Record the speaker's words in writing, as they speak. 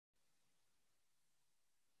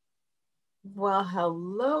Well,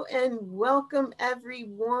 hello and welcome,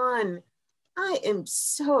 everyone. I am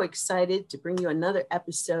so excited to bring you another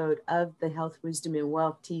episode of the Health, Wisdom, and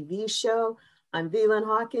Wealth TV show. I'm VLYNN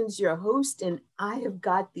HAWKINS, your host, and I have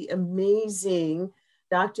got the amazing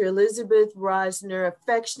Dr. Elizabeth Rosner,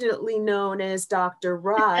 affectionately known as Dr.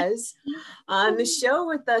 Roz, on the show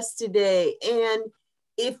with us today. And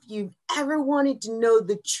if you've ever wanted to know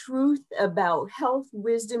the truth about health,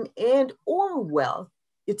 wisdom, and or wealth,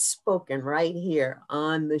 it's spoken right here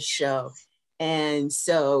on the show. And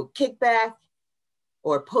so kick back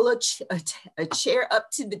or pull a chair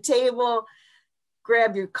up to the table,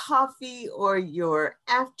 grab your coffee or your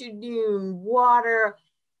afternoon water,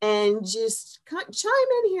 and just chime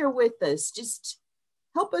in here with us. Just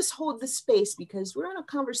help us hold the space, because we're in a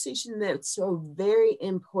conversation that's a very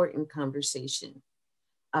important conversation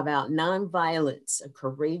about nonviolence, a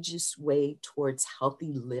courageous way towards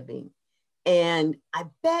healthy living. And I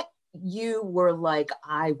bet you were like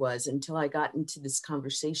I was until I got into this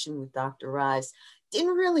conversation with Dr. Roz.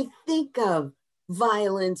 Didn't really think of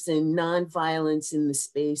violence and nonviolence in the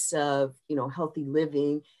space of, healthy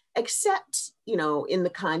living, except, in the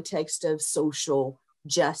context of social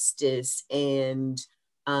justice and,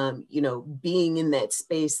 being in that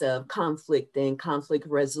space of conflict and conflict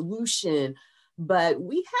resolution. But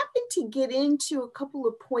we happen to get into a couple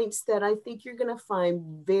of points that I think you're going to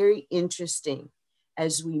find very interesting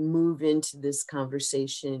as we move into this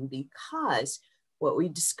conversation, because what I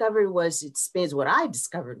discovered was it spans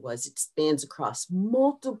across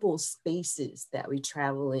multiple spaces that we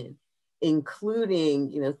travel in, including,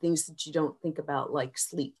 things that you don't think about, like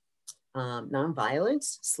sleep.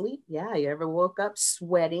 Nonviolence, sleep. Yeah, you ever woke up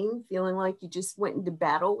sweating, feeling like you just went into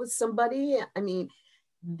battle with somebody? I mean,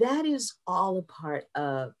 that is all a part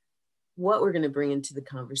of what we're going to bring into the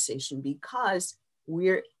conversation, because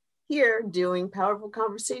we're here doing powerful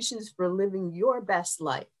conversations for living your best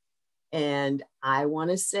life. And I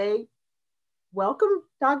want to say, welcome,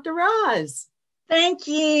 Dr. Roz. Thank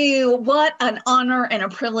you. What an honor and a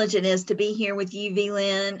privilege it is to be here with you,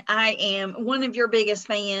 VLYNN. I am one of your biggest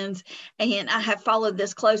fans, and I have followed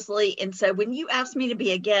this closely. And so when you asked me to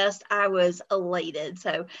be a guest, I was elated.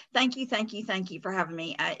 So thank you for having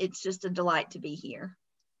me. It's just a delight to be here.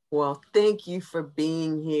 Well, thank you for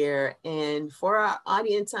being here. And for our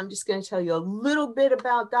audience, I'm just going to tell you a little bit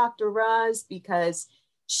about Dr. Roz, because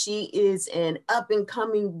she is an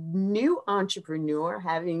up-and-coming new entrepreneur,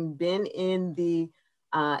 having been in the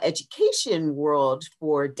education world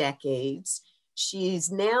for decades. She's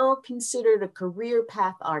now considered a career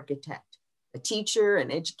path architect, a teacher, an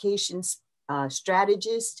education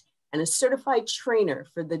strategist, and a certified trainer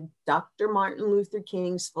for the Dr. Martin Luther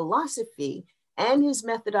King's philosophy and his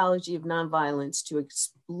methodology of nonviolence to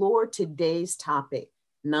explore today's topic,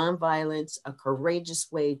 nonviolence, a courageous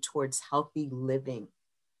way towards healthy living.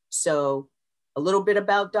 So a little bit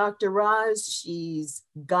about Dr. Roz. She's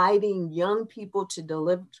guiding young people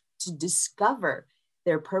to discover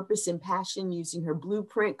their purpose and passion using her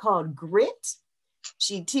blueprint called GRIT.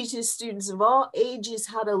 She teaches students of all ages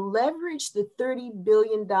how to leverage the $30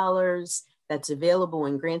 billion that's available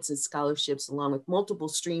in grants and scholarships, along with multiple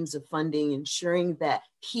streams of funding, ensuring that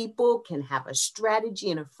people can have a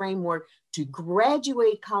strategy and a framework to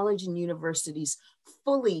graduate college and universities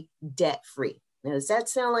fully debt-free. Now, does that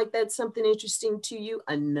sound like that's something interesting to you?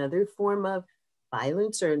 Another form of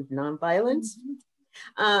violence or nonviolence?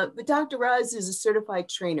 But Dr. Roz is a certified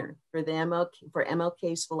trainer for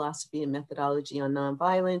MLK's philosophy and methodology on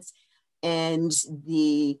nonviolence, and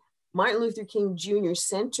the Martin Luther King Jr.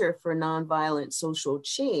 Center for Nonviolent Social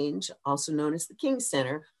Change, also known as the King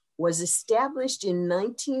Center, was established in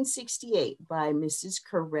 1968 by Mrs.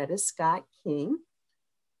 Coretta Scott King.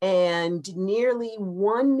 And nearly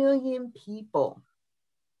 1 million people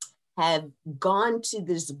have gone to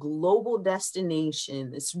this global destination,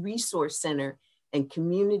 this resource center and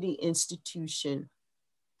community institution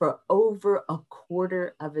for over a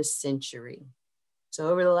quarter of a century. So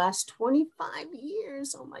over the last 25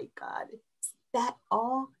 years, oh my God, is that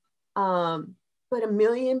all? But 1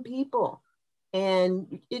 million people.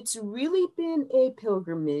 And it's really been a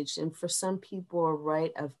pilgrimage, and for some people a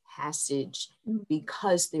rite of passage,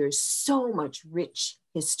 because there's so much rich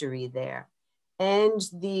history there. And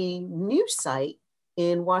the new site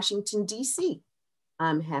in Washington, D.C.,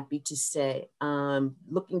 I'm happy to say,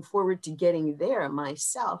 looking forward to getting there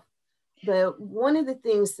myself. But one of the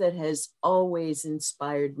things that has always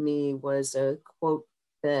inspired me was a quote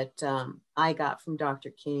that I got from Dr.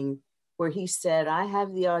 King, where he said, "I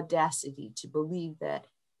have the audacity to believe that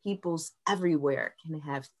peoples everywhere can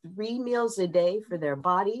have 3 meals a day for their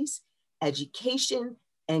bodies, education,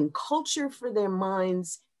 and culture for their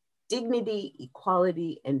minds, dignity,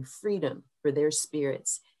 equality, and freedom for their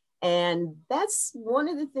spirits. And that's one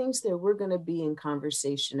of the things that we're going to be in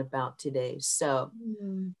conversation about today. So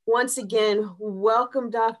once again, welcome,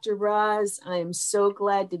 Dr. Roz. I am so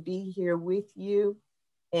glad to be here with you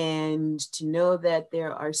and to know that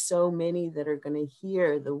there are so many that are going to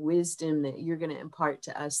hear the wisdom that you're going to impart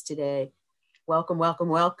to us today. Welcome, welcome,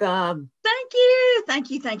 welcome. Thank you. Thank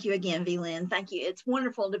you. Thank you again, VLYNN. Thank you. It's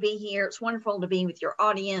wonderful to be here. It's wonderful to be with your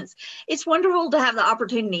audience. It's wonderful to have the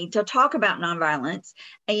opportunity to talk about nonviolence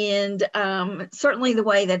and certainly the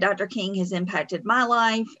way that Dr. King has impacted my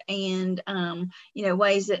life and,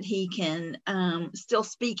 ways that he can still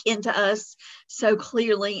speak into us so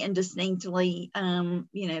clearly and distinctly,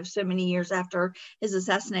 so many years after his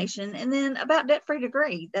assassination. And then about debt-free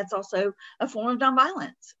degree, that's also a form of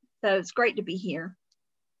nonviolence. So it's great to be here.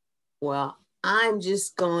 Well, I'm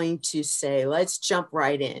just going to say, let's jump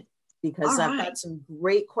right in because I've got some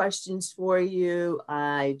great questions for you.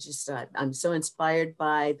 I'm so inspired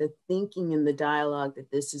by the thinking and the dialogue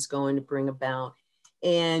that this is going to bring about.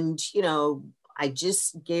 And, I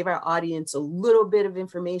just gave our audience a little bit of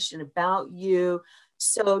information about you.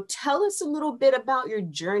 So tell us a little bit about your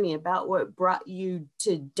journey, about what brought you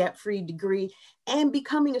to debt-free degree and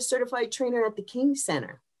becoming a certified trainer at the King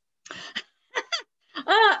Center.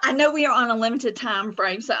 I know we are on a limited time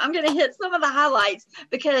frame, so I'm going to hit some of the highlights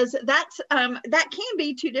because that can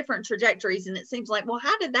be two different trajectories, and it seems like, well,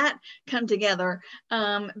 how did that come together?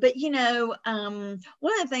 But one of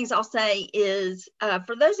the things I'll say is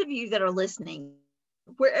for those of you that are listening,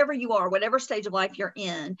 wherever you are, whatever stage of life you're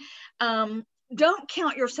in, don't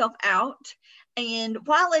count yourself out. And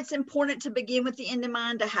while it's important to begin with the end in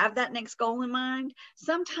mind, to have that next goal in mind,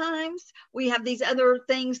 sometimes we have these other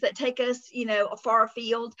things that take us, far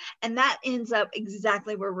afield, and that ends up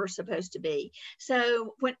exactly where we're supposed to be.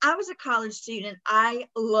 So when I was a college student, I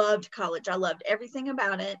loved college. I loved everything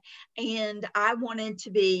about it. And I wanted to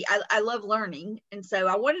be, I love learning. And so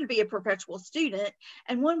I wanted to be a perpetual student.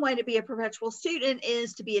 And one way to be a perpetual student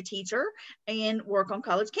is to be a teacher and work on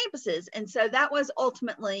college campuses. And so that was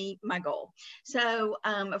ultimately my goal. So,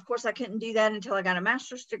 of course, I couldn't do that until I got a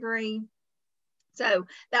master's degree. So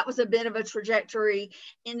that was a bit of a trajectory.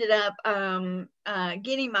 Ended up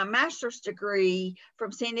getting my master's degree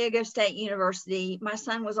from San Diego State University. My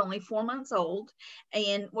son was only 4 months old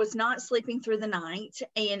and was not sleeping through the night.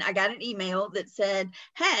 And I got an email that said,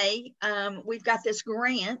 hey, we've got this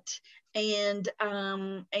grant and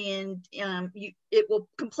it will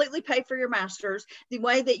completely pay for your master's. The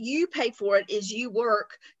way that you pay for it is you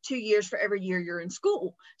work 2 years for every year you're in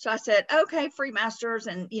school. So I said, okay, free master's,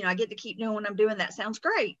 and I get to keep doing what I'm doing. That sounds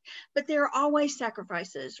great. But there are always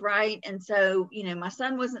sacrifices, right? And so, my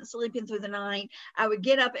son wasn't sleeping through the night. I would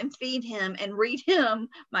get up and feed him and read him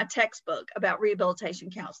my textbook about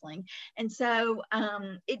rehabilitation counseling. And so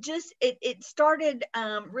it started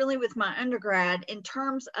really with my undergrad in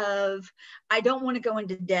terms of, I don't want to go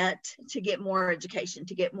into debt to get more education,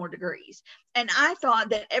 to get more degrees. And I thought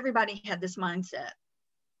that everybody had this mindset.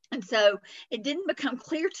 And so it didn't become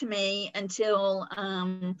clear to me until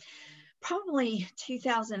probably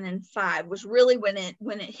 2005 was really when it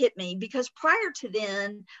hit me, because prior to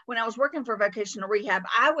then, when I was working for vocational rehab,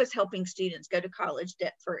 I was helping students go to college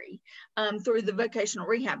debt-free through the vocational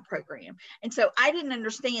rehab program. And so I didn't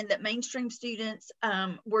understand that mainstream students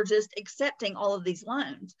were just accepting all of these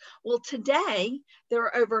loans. Well, today there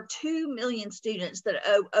are over 2 million students that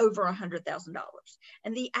owe over $100,000,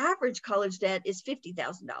 and the average college debt is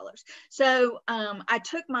 $50,000. So I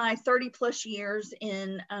took my 30 plus years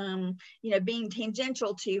in being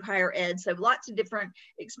tangential to higher ed. So lots of different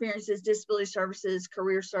experiences, disability services,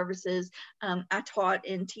 career services. I taught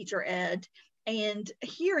in teacher ed, and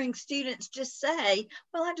hearing students just say,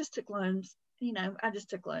 well, I just took loans, I just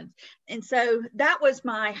took loans. And so that was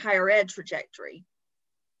my higher ed trajectory.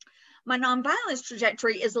 My nonviolence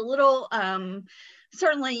trajectory is a little,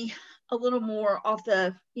 certainly a little more off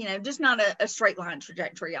the, just not a straight line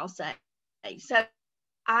trajectory, I'll say. So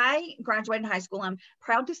I graduated high school, I'm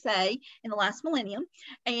proud to say, in the last millennium,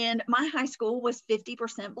 and my high school was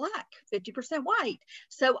 50% Black, 50% white.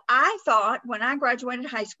 So I thought when I graduated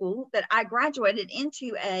high school that I graduated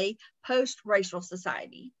into a post-racial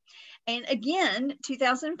society. And again,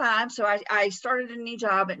 2005, so I started a new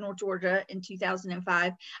job at North Georgia in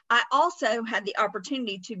 2005. I also had the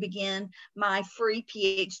opportunity to begin my free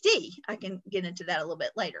PhD. I can get into that a little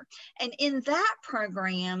bit later. And in that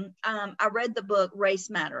program, I read the book Race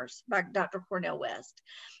Matters by Dr. Cornel West.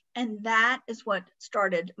 And that is what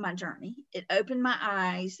started my journey. It opened my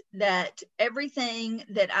eyes that everything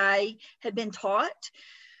that I had been taught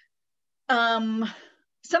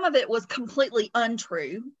some of it was completely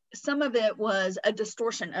untrue. Some of it was a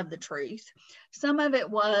distortion of the truth. Some of it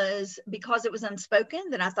was because it was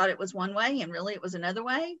unspoken that I thought it was one way and really it was another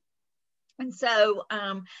way. And so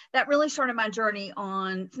that really started my journey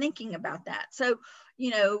on thinking about that. So,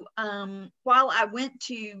 while I went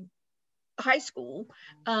to high school,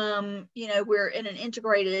 we're in an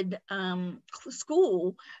integrated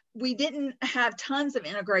school. We didn't have tons of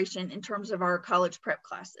integration in terms of our college prep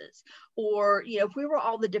classes, or, we were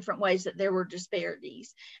all the different ways that there were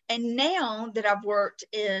disparities. And now that I've worked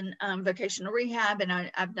in vocational rehab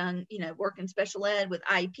and I've done, work in special ed with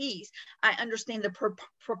IEPs, I understand the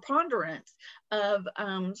preponderance of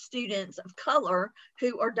students of color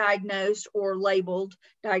who are diagnosed or labeled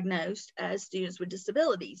diagnosed as students with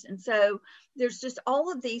disabilities. And so there's just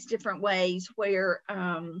all of these different ways where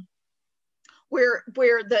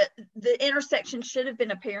the intersection should have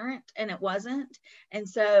been apparent and it wasn't. And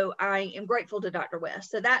so I am grateful to Dr.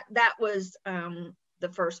 West. So that was the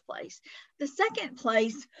first place. The second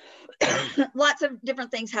place, lots of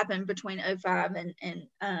different things happened between 2005 and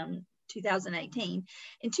 2018.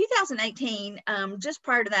 In 2018, just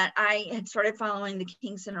prior to that, I had started following the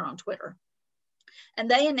King Center on Twitter. And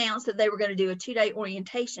they announced that they were going to do a 2-day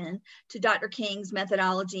orientation to Dr. King's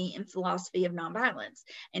methodology and philosophy of nonviolence.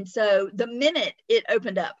 And so the minute it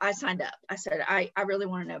opened up, I signed up. I said, I really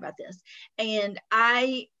want to know about this. And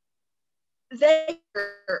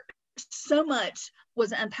so much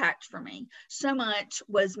was unpacked for me. So much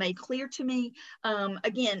was made clear to me.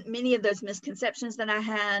 Again, many of those misconceptions that I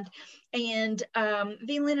had. And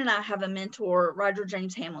VLYNN and I have a mentor, Roger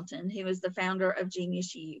James Hamilton, who is the founder of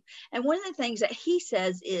Genius U. And one of the things that he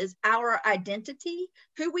says is our identity,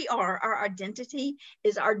 who we are, our identity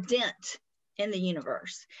is our dent in the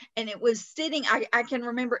universe. And it was sitting, I can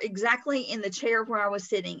remember exactly in the chair where I was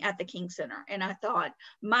sitting at the King Center. And I thought,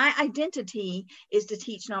 my identity is to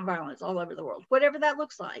teach nonviolence all over the world, whatever that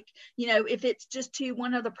looks like, if it's just to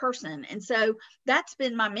one other person. And so that's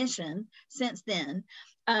been my mission since then.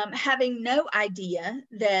 Having no idea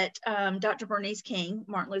that Dr. Bernice King,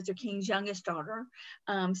 Martin Luther King's youngest daughter,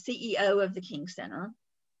 CEO of the King Center,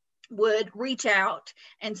 would reach out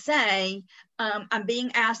and say, I'm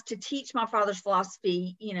being asked to teach my father's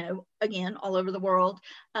philosophy, again, all over the world.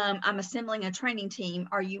 I'm assembling a training team.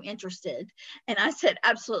 Are you interested? And I said,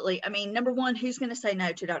 absolutely. I mean, number one, who's going to say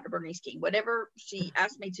no to Dr. Bernice King? Whatever she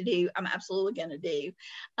asked me to do, I'm absolutely going to do.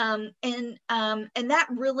 And that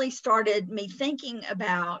really started me thinking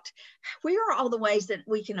about where are all the ways that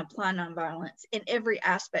we can apply nonviolence in every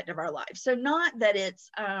aspect of our life. So not that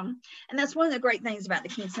it's, and that's one of the great things about the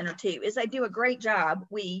King Center too, is they do a great job.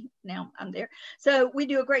 Now I'm there. So we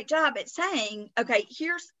do a great job at saying, okay,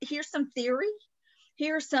 here's some theory.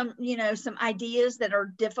 Here's some, some ideas that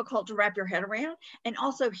are difficult to wrap your head around. And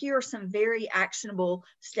also here are some very actionable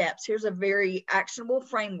steps. Here's a very actionable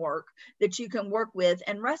framework that you can work with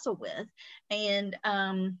and wrestle with. And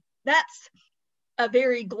that's a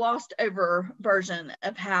very glossed over version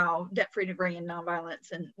of how debt-free degree in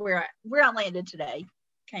nonviolence and where I landed today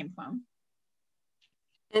came from.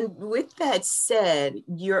 And with that said,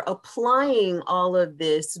 you're applying all of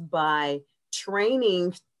this by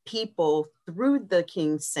training people through the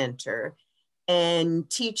King Center and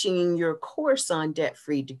teaching your course on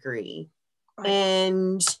debt-free degree. Right.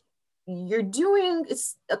 And you're doing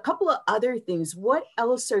a couple of other things. What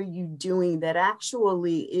else are you doing that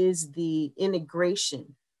actually is the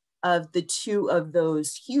integration of the two of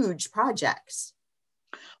those huge projects?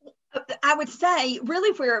 I would say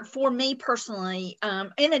really for me personally,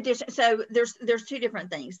 in addition, so there's two different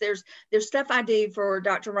things. There's stuff I do for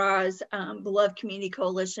Dr. Roz, Beloved Community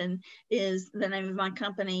Coalition is the name of my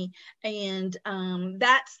company. And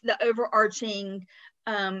that's the overarching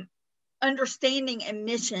understanding and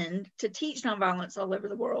mission to teach nonviolence all over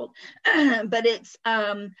the world. but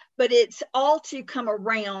it's all to come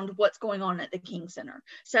around what's going on at the King Center.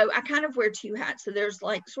 So I kind of wear two hats. So there's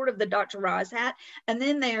like sort of the Dr. Roz hat, and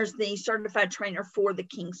then there's the certified trainer for the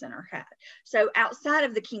King Center hat. So outside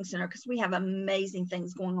of the King Center, because we have amazing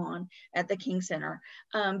things going on at the King Center,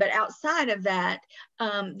 but outside of that,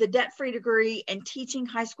 the debt-free degree and teaching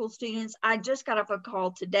high school students, I just got off a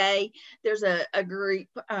call today. There's a group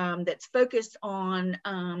that's focused on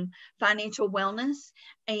financial wellness,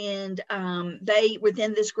 and they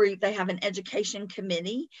within this group they have an education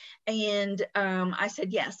committee, and I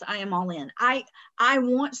said yes, I am all in. I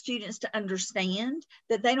want students to understand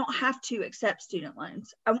that they don't have to accept student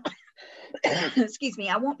loans. excuse me,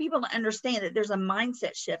 I want people to understand that there's a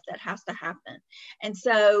mindset shift that has to happen. And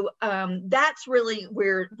so that's really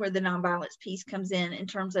where the nonviolence piece comes in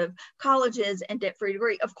terms of colleges and debt-free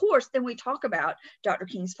degree. Of course, then we talk about Dr.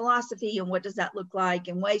 King's philosophy and what does that look like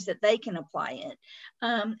and ways that they can apply it,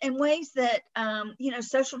 and ways that, you know,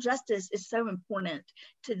 social justice is so important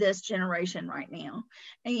to this generation right now.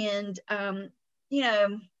 And, you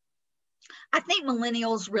know, I think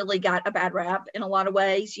millennials really got a bad rap in a lot of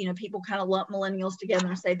ways. You know, people kind of lump millennials together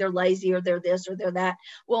and say they're lazy or they're this or they're that.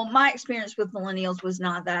 Well, my experience with millennials was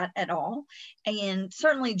not that at all. And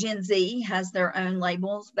certainly Gen Z has their own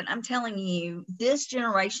labels, but I'm telling you, this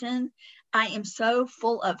generation, I am so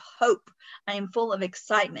full of hope. I am full of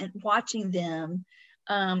excitement watching them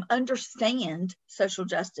understand social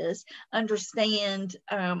justice, understand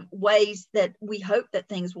ways that we hope that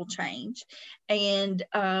things will change. And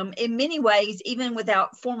in many ways, even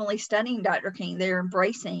without formally studying Dr. King, they're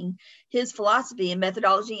embracing his philosophy and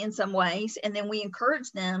methodology in some ways. And then we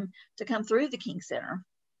encourage them to come through the King Center.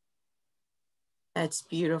 That's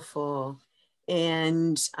beautiful.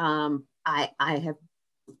 And I have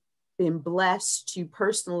been blessed to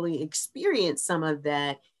personally experience some of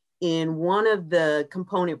that in one of the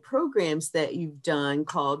component programs that you've done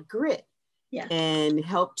called GRIT. Yeah. And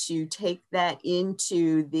help to take that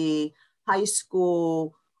into the high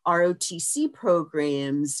school ROTC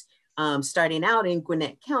programs, starting out in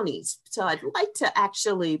Gwinnett counties. So I'd like to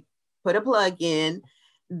actually put a plug in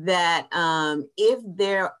that if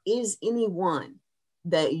there is anyone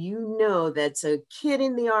that you know that's a kid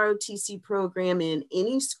in the ROTC program in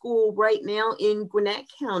any school right now in Gwinnett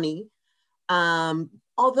County,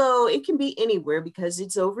 although it can be anywhere because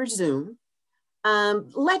it's over Zoom,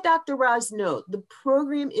 let Dr. Roz know. The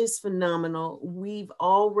program is phenomenal. We've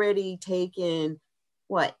already taken,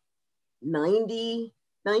 what, 90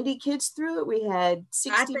 kids through it? We had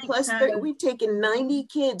 60 plus, so. 30. We've taken 90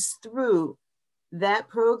 kids through that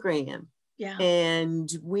program. Yeah.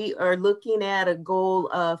 And we are looking at a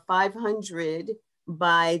goal of 500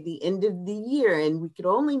 by the end of the year. And we could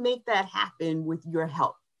only make that happen with your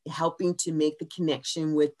help, helping to make the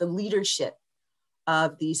connection with the leadership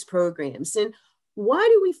of these programs. And why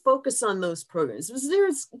do we focus on those programs?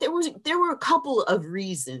 There were a couple of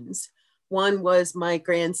reasons. One was my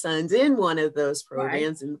grandson's in one of those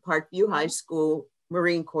programs, right, in Parkview High School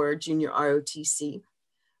Marine Corps Junior ROTC.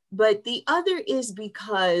 But the other is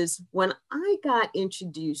because when I got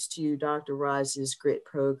introduced to Dr. Roz's GRIT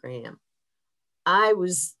program, I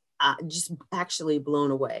was just actually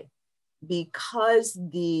blown away, because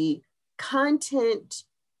the content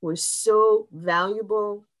was so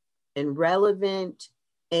valuable and relevant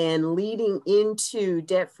and leading into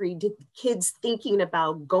debt-free, kids thinking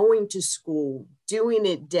about going to school, doing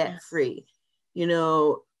it debt-free. Yes. You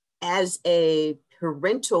know, as a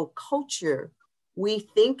parental culture, we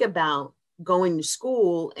think about going to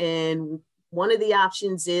school, and one of the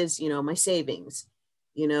options is, you know, my savings.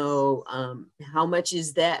 You know, how much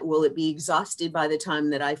is that? Will it be exhausted by the time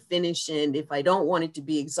that I finish? And if I don't want it to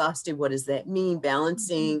be exhausted, what does that mean?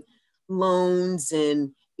 Balancing loans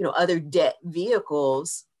and, you know, other debt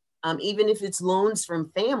vehicles, even if it's loans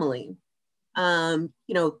from family, you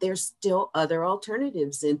know, there's still other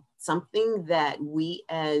alternatives, and something that we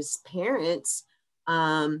as parents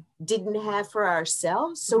didn't have for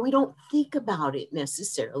ourselves. So we don't think about it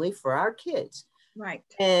necessarily for our kids. Right.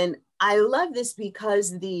 And I love this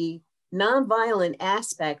because the nonviolent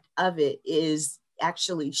aspect of it is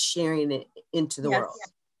actually sharing it into the world.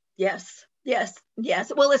 Yes. Yes.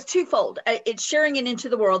 Yes. Well, it's twofold. It's sharing it into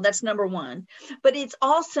the world. That's number one. But it's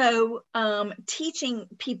also teaching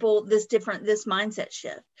people this mindset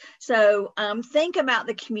shift. So think about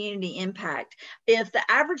the community impact. If the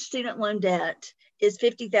average student loan debt is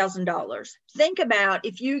 $50,000, think about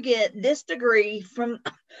if you get this degree from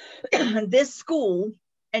this school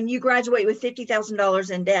and you graduate with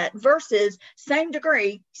 $50,000 in debt versus same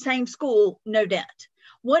degree, same school, no debt.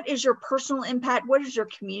 What is your personal impact? What is your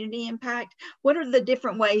community impact? What are the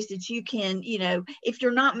different ways that you can, you know, if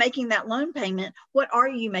you're not making that loan payment, what are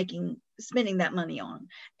you spending that money on?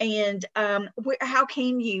 And how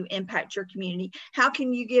can you impact your community? How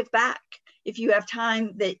can you give back if you have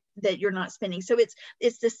time that you're not spending? So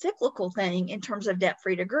it's the cyclical thing in terms of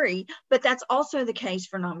debt-free degree, but that's also the case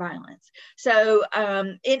for nonviolence. So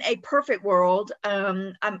in a perfect world,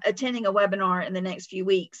 I'm attending a webinar in the next few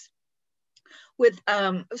weeks with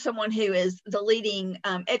someone who is the leading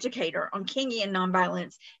educator on Kingian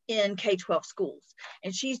nonviolence in K-12 schools.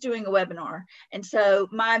 And she's doing a webinar. And so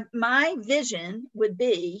my vision would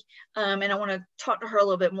be, and I want to talk to her a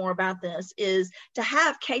little bit more about this, is to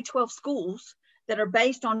have K-12 schools that are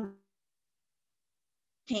based on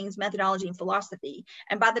King's methodology and philosophy.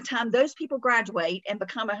 And by the time those people graduate and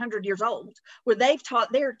become 100 years old, where they've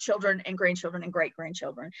taught their children and grandchildren and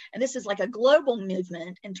great-grandchildren, and this is like a global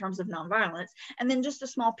movement in terms of nonviolence. And then just a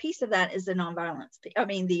small piece of that is the nonviolence,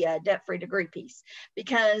 the debt-free degree piece,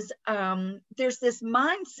 because there's this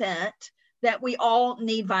mindset that we all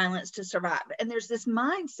need violence to survive. And there's this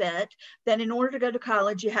mindset that in order to go to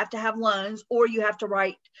college, you have to have loans, or you have to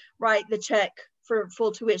write the check for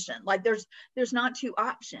full tuition. Like there's not two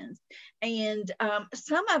options. And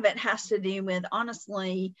some of it has to do with,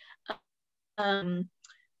 honestly,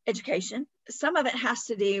 education. Some of it has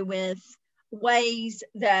to do with ways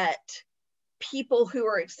that people who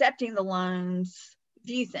are accepting the loans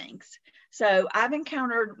view things. So I've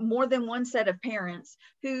encountered more than one set of parents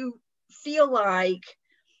who feel like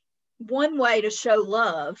one way to show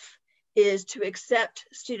love is to accept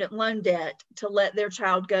student loan debt to let their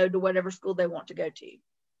child go to whatever school they want to go to.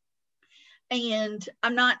 And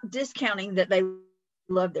I'm not discounting that they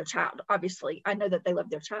love their child. Obviously, I know that they love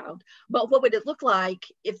their child. But what would it look like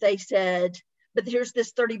if they said, but here's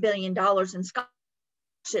this $30 billion in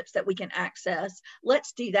scholarships that we can access.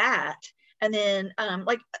 Let's do that. And then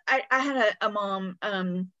I had a mom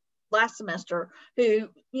last semester who,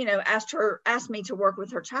 asked me to work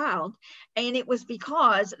with her child. And it was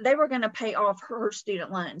because they were going to pay off her student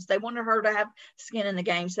loans. They wanted her to have skin in the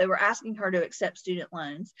game. So they were asking her to accept student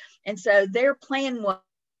loans. And so their plan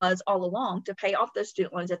was all along to pay off those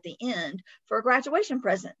student loans at the end for a graduation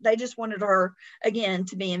present. They just wanted her, again,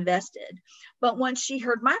 to be invested. But once she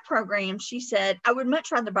heard my program, she said, I would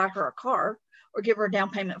much rather buy her a car or give her a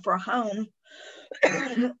down payment for a home.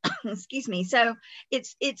 Excuse me. So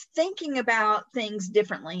it's thinking about things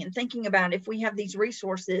differently and thinking about, if we have these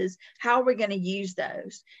resources, how are we going to use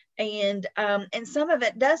those? And some of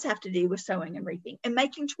it does have to do with sowing and reaping and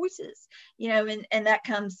making choices, and that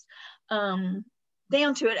comes down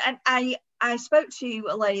to it. And I spoke to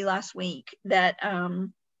a lady last week that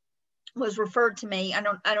was referred to me. I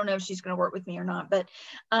don't know if she's going to work with me or not, but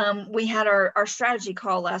we had our strategy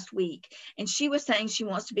call last week, and she was saying she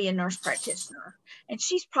wants to be a nurse practitioner, and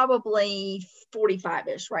she's probably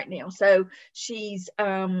 45-ish right now. So she's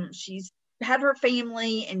had her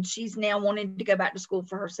family, and she's now wanting to go back to school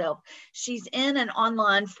for herself. She's in an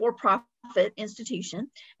online for-profit institution,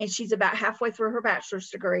 and she's about halfway through her bachelor's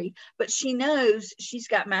degree, but she knows she's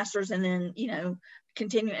got master's and then,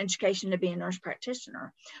 continuing education to be a nurse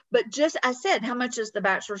practitioner. But just, I said, how much is the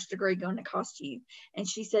bachelor's degree going to cost you? And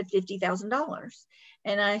she said $50,000.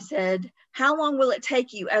 And I said, how long will it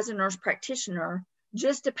take you as a nurse practitioner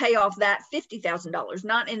just to pay off that $50,000,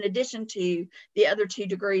 not in addition to the other 2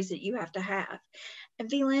 degrees that you have to have? And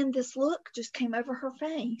VLYNN, this look just came over her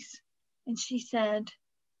face. And she said,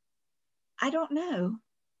 I don't know.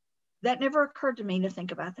 That never occurred to me to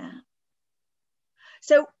think about that.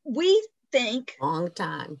 So we think long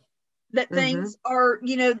time that things are,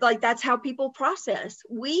 that's how people process.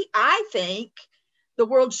 I think the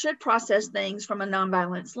world should process things from a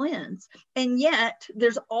nonviolence lens. And yet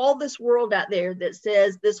there's all this world out there that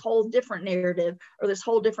says this whole different narrative or this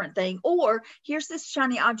whole different thing, or here's this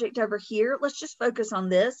shiny object over here. Let's just focus on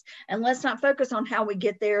this, and let's not focus on how we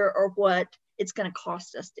get there or what it's going to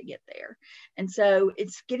cost us to get there. And so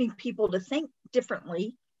it's getting people to think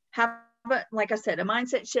differently, have, like I said, a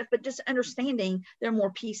mindset shift, but just understanding there are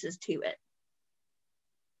more pieces to it.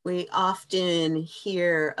 We often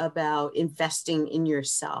hear about investing in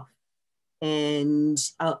yourself, and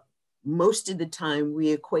most of the time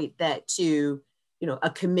we equate that to, a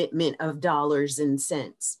commitment of dollars and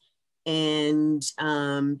cents. And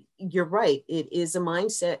you're right, it is a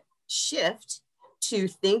mindset shift to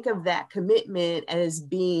think of that commitment as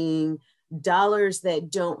being dollars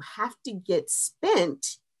that don't have to get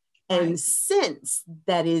spent, and cents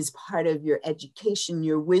that is part of your education,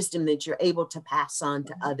 your wisdom that you're able to pass on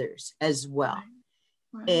to others as well.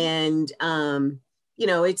 Right. And,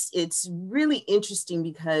 it's really interesting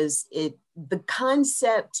because the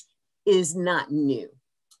concept is not new,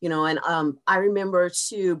 and I remember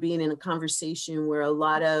too being in a conversation where a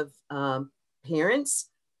lot of parents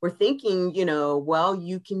were thinking, well,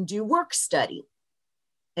 you can do work study,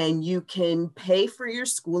 and you can pay for your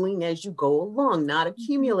schooling as you go along, not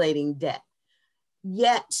accumulating debt.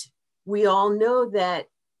 Yet we all know that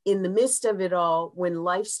in the midst of it all, when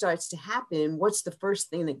life starts to happen, what's the first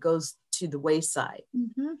thing that goes to the wayside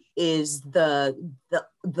is the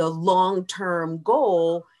long-term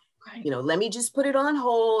goal. Right. Let me just put it on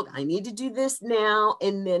hold. I need to do this now.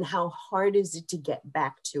 And then how hard is it to get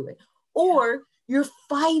back to it? Or you're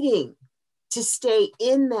fighting to stay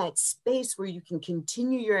in that space where you can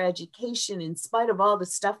continue your education in spite of all the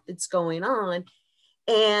stuff that's going on.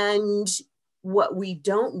 And what we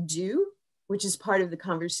don't do, which is part of the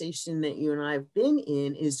conversation that you and I have been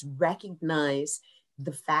in, is recognize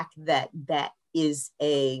the fact that that is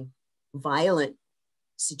a violent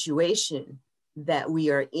situation that we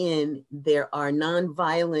are in. There are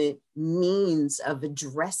nonviolent means of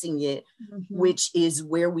addressing it, which is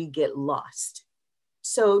where we get lost.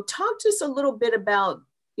 So talk to us a little bit about,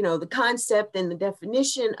 you know, the concept and the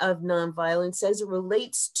definition of nonviolence as it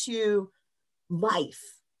relates to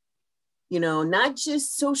life. You know, not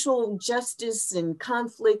just social justice and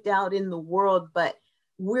conflict out in the world, but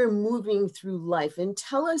we're moving through life. And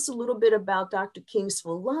tell us a little bit about Dr. King's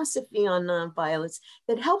philosophy on nonviolence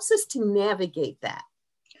that helps us to navigate that.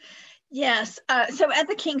 Yes. So at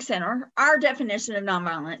the King Center, our definition of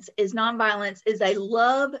nonviolence is a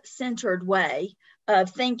love-centered way of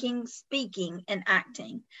thinking, speaking, and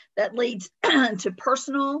acting that leads to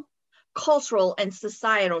personal, cultural, and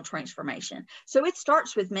societal transformation. So it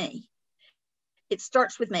starts with me. It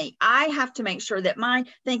starts with me. I have to make sure that my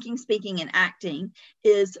thinking, speaking, and acting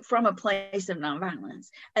is from a place of nonviolence.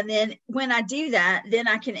 And then when I do that, then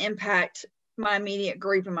I can impact my immediate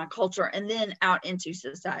group and my culture, and then out into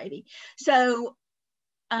society. So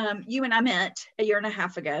you and I met a year and a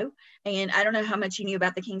half ago, and I don't know how much you knew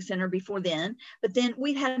about the King Center before then, but then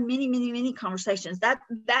we've had many conversations. That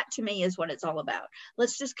to me is what it's all about.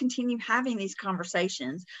 Let's just continue having these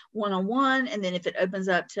conversations one-on-one, and then if it opens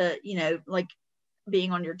up to, you know, like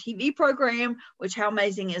being on your TV program, which how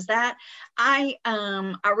amazing is that? I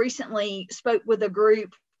recently spoke with a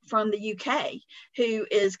group from the UK who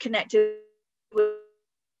is connected with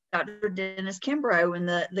Dr. Dennis Kimbrough and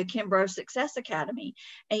the Kimbrough Success Academy,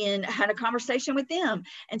 and had a conversation with them.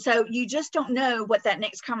 And so you just don't know what that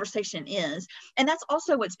next conversation is. And that's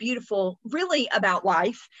also what's beautiful really about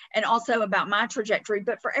life, and also about my trajectory.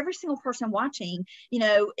 But for every single person watching, you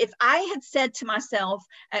know, if I had said to myself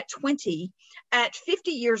at 20, at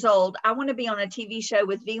 50 years old, I want to be on a TV show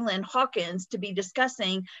with VLYNN Hawkins to be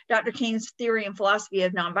discussing Dr. King's theory and philosophy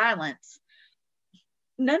of nonviolence,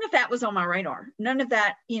 none of that was on my radar. None of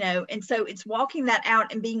that, you know, and so it's walking that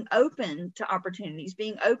out and being open to opportunities,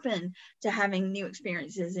 being open to having new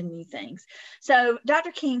experiences and new things. So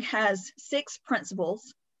Dr. King has 6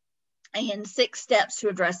 principles and 6 steps to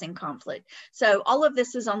addressing conflict. So all of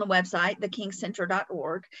this is on the website,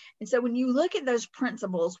 thekingcenter.org. And so when you look at those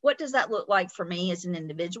principles, what does that look like for me as an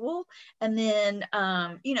individual? And then,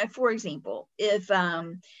 you know, for example, if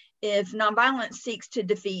nonviolence seeks to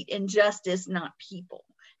defeat injustice, not people,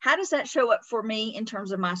 how does that show up for me in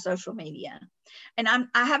terms of my social media? And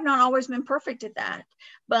I have not always been perfect at that,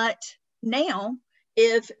 but now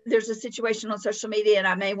if there's a situation on social media and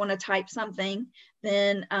I may want to type something,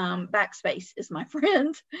 then backspace is my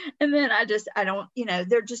friend. And then I don't, you know,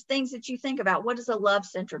 they're just things that you think about. What is a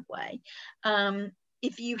love-centered way?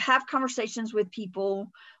 If you have conversations with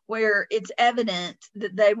people where it's evident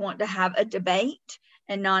that they want to have a debate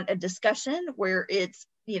and not a discussion, where it's,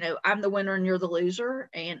 you know, I'm the winner and you're the loser,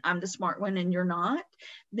 and I'm the smart one and you're not,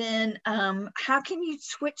 then how can you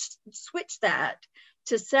switch that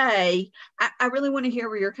to say, I really want to hear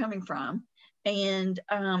where you're coming from, and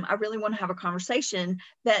I really want to have a conversation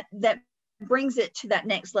that brings it to that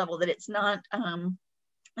next level, that it's not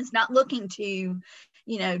looking to,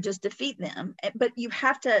 you know, just defeat them, but you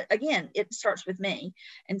have to, again, it starts with me.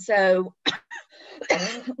 And so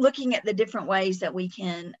looking at the different ways that we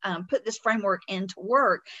can put this framework into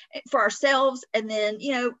work for ourselves, and then,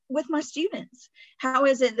 you know, with my students, how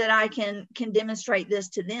is it that I can demonstrate this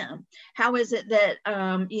to them? How is it that,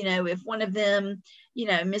 you know, if one of them, you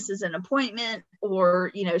know, misses an appointment,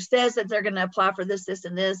 or, you know, says that they're going to apply for this,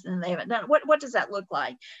 and this, and they haven't done it, what does that look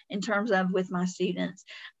like in terms of with my students?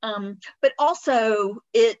 But also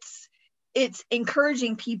it's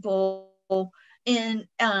encouraging people in,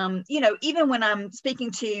 you know, even when I'm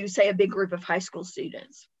speaking to, say, a big group of high school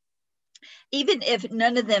students, even if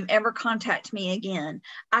none of them ever contact me again,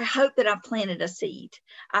 I hope that I've planted a seed.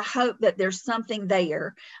 I hope that there's something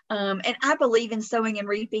there. And I believe in sowing and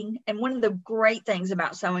reaping. And one of the great things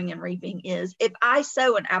about sowing and reaping is, if I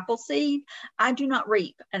sow an apple seed, I do not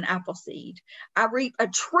reap an apple seed. I reap a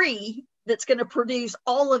tree that's going to produce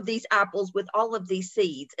all of these apples with all of these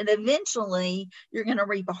seeds. And eventually you're going to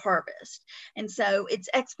reap a harvest. And so it's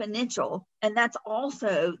exponential. And that's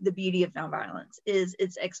also the beauty of nonviolence, is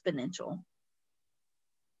it's exponential.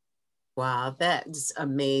 Wow, that's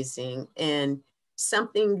amazing. And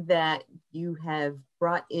something that you have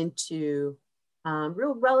brought into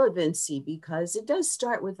real relevancy, because it does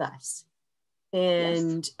start with us.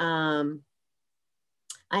 And yes.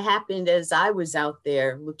 I happened, as I was out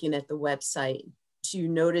there looking at the website, to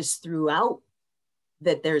notice throughout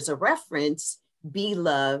that there's a reference, be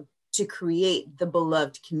love, to create the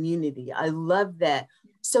beloved community. I love that.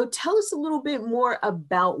 So tell us a little bit more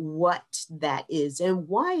about what that is and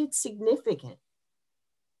why it's significant.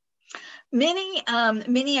 Many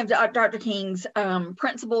of Dr. King's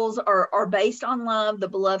principles are based on love. The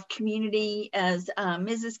beloved community, as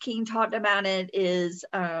Mrs. King talked about it, is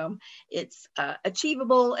it's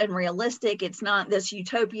achievable and realistic. It's not this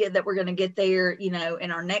utopia that we're going to get there, you know,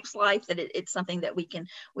 in our next life. That it's something that we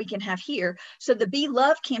can have here. So the Be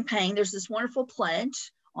Love campaign, there's this wonderful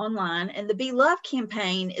pledge online, and the Be Love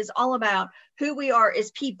campaign is all about who we are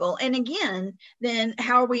as people, and again, then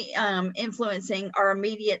how are we influencing our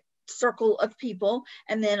immediate circle of people,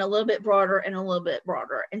 and then a little bit broader and a little bit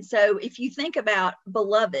broader. And so if you think about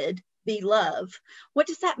beloved, be love, what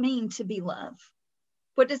does that mean to be love?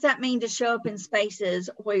 What does that mean to show up in spaces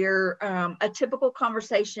where a typical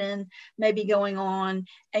conversation may be going on,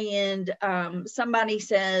 and somebody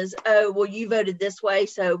says, oh, well, you voted this way,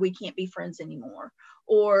 so we can't be friends anymore.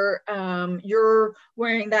 Or you're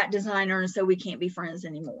wearing that designer, and so we can't be friends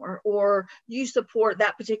anymore. Or you support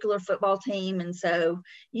that particular football team, and so,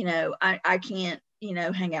 you know, I can't, you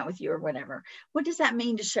know, hang out with you or whatever. What does that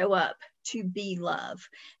mean to show up, to be love?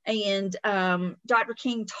 And Dr.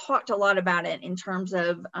 King talked a lot about it in terms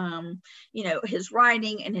of, you know, his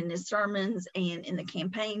writing and in his sermons and in the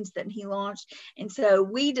campaigns that he launched. And so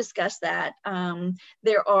we discussed that.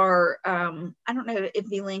 There are, I don't know if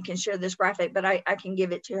VLYNN can share this graphic, but I can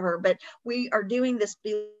give it to her. But we are doing this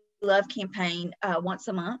Be Love campaign once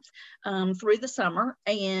a month through the summer,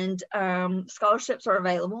 and scholarships are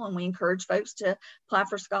available, and we encourage folks to apply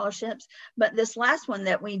for scholarships. But this last one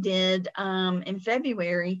that we did in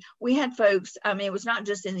February, we had folks, I mean, it was not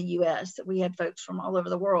just in the US, we had folks from all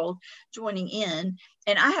over the world joining in.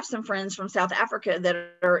 And I have some friends from South Africa that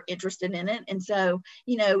are interested in it. And so,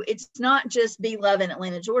 you know, it's not just Be Love in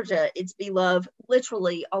Atlanta, Georgia, it's Be Love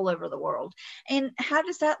literally all over the world. And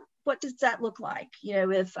what does that look like? You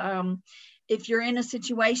know, if you're in a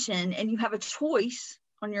situation and you have a choice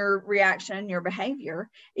on your reaction, your behavior,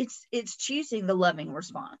 it's choosing the loving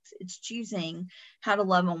response. It's choosing how to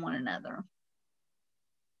love on one another.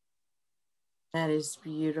 That is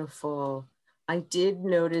beautiful. I did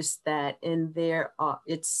notice that in there,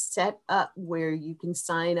 it's set up where you can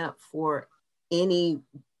sign up for any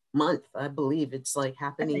month. I believe it's like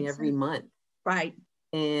happening every month. Right.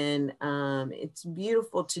 And it's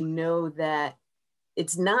beautiful to know that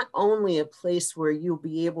it's not only a place where you'll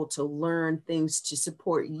be able to learn things to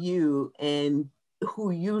support you and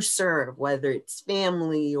who you serve, whether it's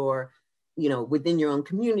family or, you know, within your own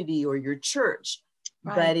community or your church,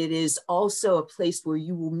 right, but it is also a place where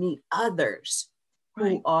you will meet others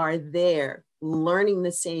who are there learning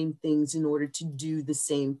the same things in order to do the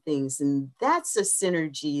same things. And that's a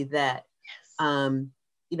synergy that,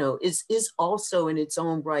 you know, is also in its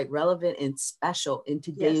own right relevant and special in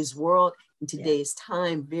today's world, in today's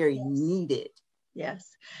time, very needed.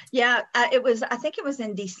 Yes. Yeah. I think it was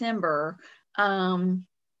in December,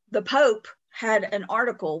 the Pope had an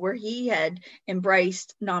article where he had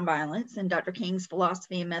embraced nonviolence and Dr. King's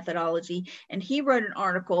philosophy and methodology. And he wrote an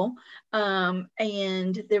article, and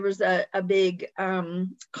there was a big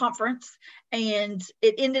conference, and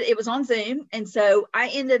it was on Zoom. And so I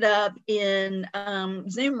ended up in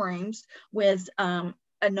Zoom rooms with a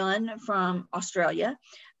nun from Australia,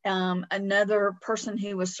 another person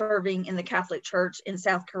who was serving in the Catholic Church in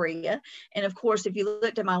South Korea. And of course, if you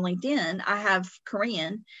looked at my LinkedIn, I have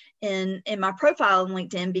Korean in my profile on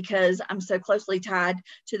LinkedIn because I'm so closely tied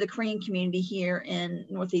to the Korean community here in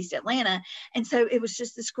Northeast Atlanta. And so it was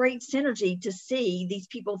just this great synergy to see these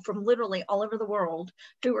people from literally all over the world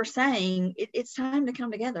who are saying it's time to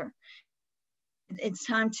come together. It's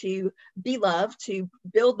time to be loved, to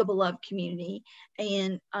build the beloved community.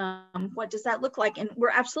 And what does that look like? And we're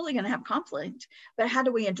absolutely going to have conflict, but how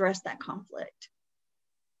do we address that conflict?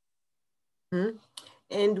 Mm-hmm.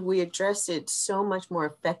 And we address it so much more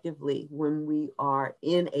effectively when we are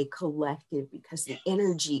in a collective, because the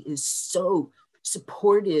energy is so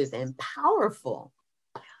supportive and powerful.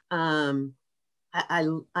 I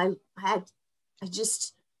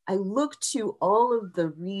look to all of the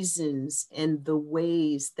reasons and the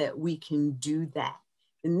ways that we can do that.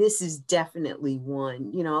 And this is definitely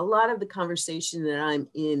one. You know, a lot of the conversation that I'm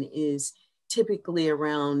in is typically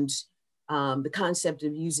around the concept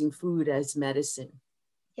of using food as medicine.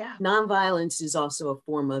 Yeah. Nonviolence is also a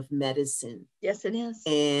form of medicine. Yes, it is.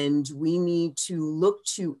 And we need to look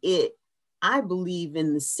to it, I believe,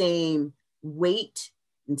 in the same weight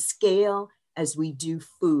and scale as we do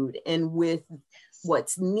food. And with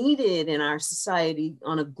what's needed in our society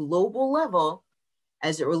on a global level,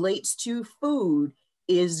 as it relates to food,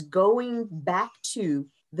 is going back to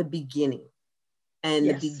the beginning. And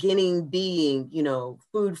Yes. the beginning being, you know,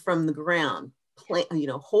 food from the ground, plant, you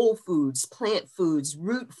know, whole foods, plant foods,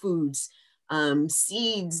 root foods,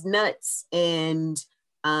 seeds, nuts, and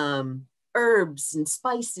herbs and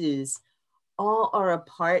spices, all are a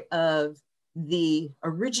part of the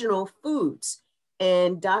original foods.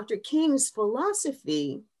 And Dr. King's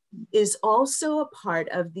philosophy is also a part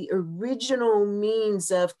of the original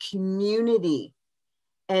means of community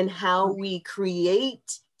and how we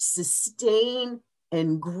create, sustain,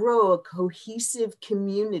 and grow a cohesive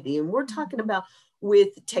community. And we're talking about,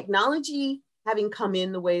 with technology having come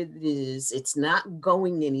in the way that it is, it's not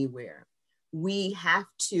going anywhere. We have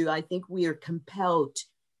to, I think we are compelled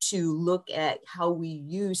to look at how we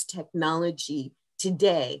use technology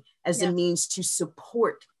today as a means to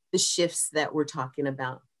support the shifts that we're talking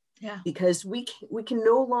about. Yeah. Because we can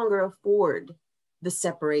no longer afford the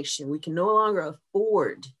separation. We can no longer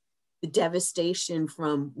afford the devastation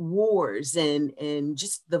from wars and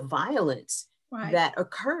just the violence that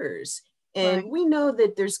occurs. And we know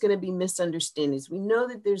that there's going to be misunderstandings. We know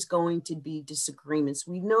that there's going to be disagreements.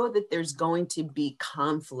 We know that there's going to be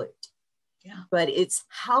conflict. Yeah. But it's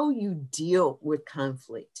how you deal with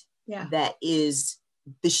conflict that is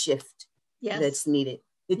the shift that's needed.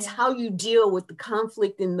 It's how you deal with the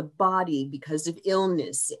conflict in the body because of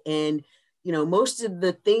illness. And, you know, most of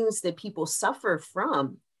the things that people suffer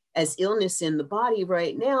from as illness in the body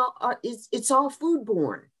right now it's all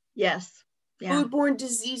foodborne. Yes. Yeah. Foodborne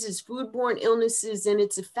diseases, foodborne illnesses, and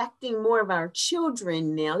it's affecting more of our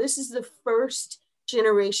children now. This is the first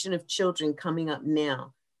generation of children coming up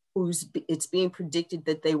now it's being predicted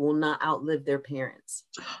that they will not outlive their parents.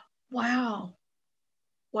 Wow.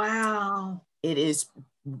 Wow. It is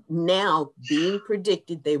now being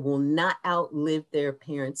predicted they will not outlive their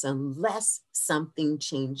parents unless something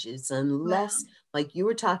changes, unless, like you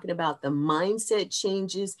were talking about, the mindset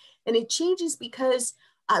changes. And it changes because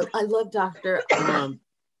I love Dr.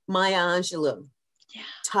 Maya Angelou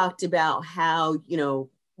talked about how, you know,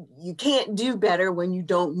 you can't do better when you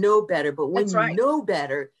don't know better, but when you know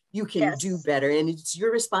better, you can do better. And it's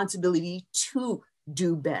your responsibility to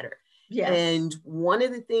do better. Yes. And one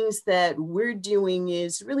of the things that we're doing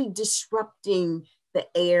is really disrupting the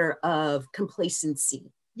air of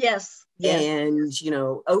complacency. Yes. And, you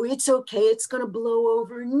know, oh, it's okay, it's going to blow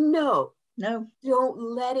over. No, no, don't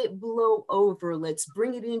let it blow over. Let's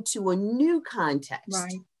bring it into a new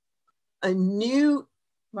context, a new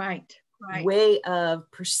way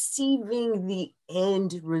of perceiving the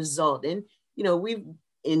end result. And, you know, we've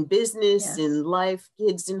in business, in life,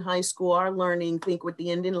 kids in high school are learning, think with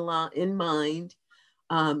the end in mind,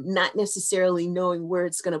 not necessarily knowing where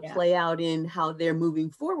it's going to play out in how they're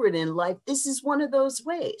moving forward in life. This is one of those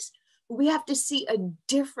ways. We have to see a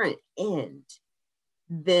different end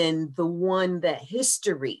than the one that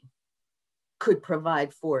history could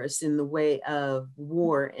provide for us in the way of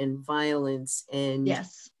war and violence and,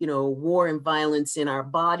 you know, war and violence in our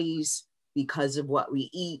bodies because of what we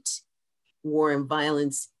eat, war and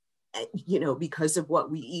violence, you know, because of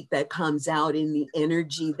what we eat that comes out in the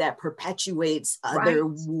energy that perpetuates other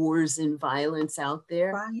wars and violence out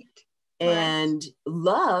there. And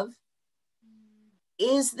love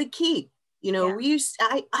is the key. You know,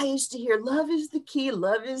 I used to hear love is the key,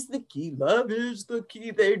 love is the key, love is the key.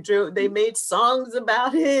 They made songs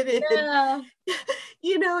about it. And,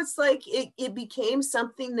 you know, it's like it became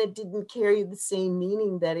something that didn't carry the same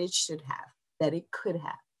meaning that it should have, that it could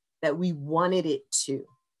have, that we wanted it to.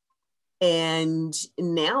 And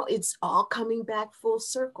now it's all coming back full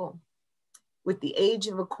circle with the age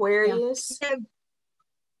of Aquarius.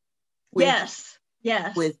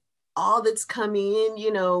 With all that's coming in,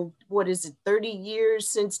 you know, what is it, 30 years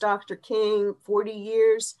since Dr. King, 40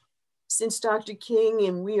 years since Dr. King,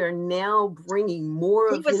 and we are now bringing more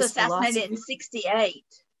of his philosophy. He was assassinated in 68.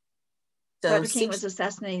 So Dr. King was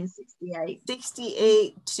assassinated in 68.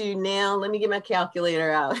 68 to now, let me get my calculator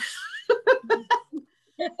out.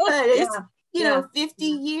 But it's, you know, 50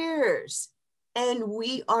 years. And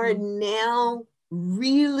we are now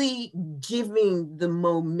really giving the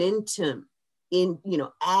momentum in, you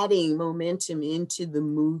know, adding momentum into the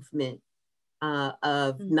movement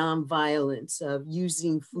of nonviolence, of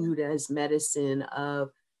using food as medicine,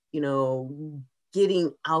 of, you know,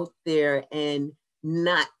 getting out there and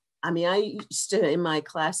not, I mean, I used to, in my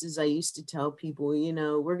classes, I used to tell people, you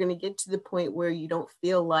know, we're going to get to the point where you don't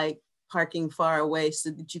feel like parking far away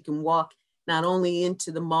so that you can walk not only into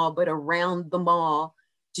the mall, but around the mall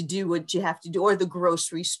to do what you have to do, or the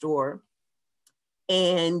grocery store.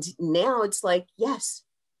 And now it's like, yes,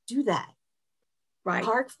 do that.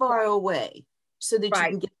 Park far away so that you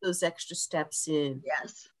can get those extra steps in.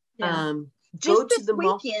 Just go to this the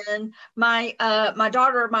mall. weekend, my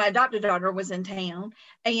adopted daughter was in town,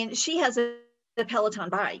 and she has a Peloton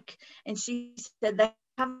bike, and she said they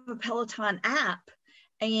have a Peloton app.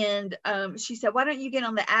 And she said, why don't you get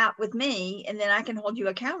on the app with me, and then I can hold you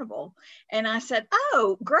accountable? And I said,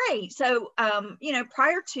 oh, great. So,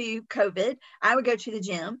 prior to COVID, I would go to the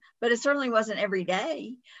gym, but it certainly wasn't every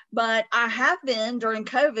day. But I have been during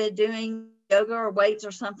COVID doing yoga or weights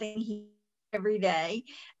or something every day.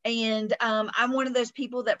 And I'm one of those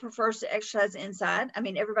people that prefers to exercise inside. I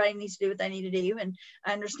mean, everybody needs to do what they need to do. And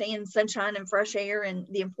I understand sunshine and fresh air and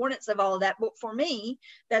the importance of all of that. But for me,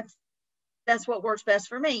 that's what works best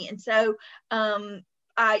for me. And so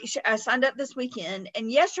I signed up this weekend,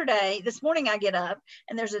 and this morning I get up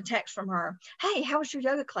and there's a text from her. Hey, how was your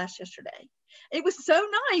yoga class yesterday? It was so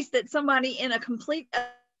nice that somebody in a complete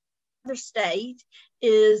other state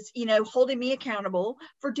is, holding me accountable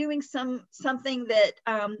for doing something that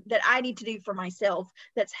I need to do for myself,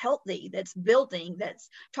 that's healthy, that's building, that's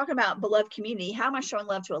talking about beloved community. How am I showing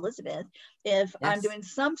love to Elizabeth if I'm doing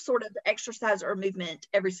some sort of exercise or movement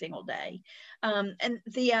every single day? And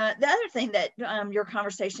the other thing that your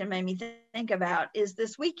conversation made me think about is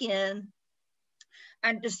this weekend,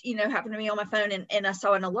 I just, happened to be on my phone, and I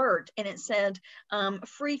saw an alert, and it said,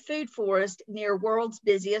 free food forest near world's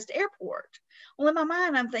busiest airport. Well, in my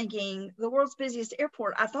mind, I'm thinking the world's busiest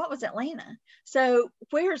airport I thought was Atlanta. So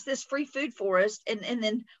where's this free food forest? And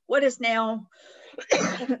then what is now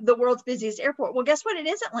the world's busiest airport? Well, guess what? It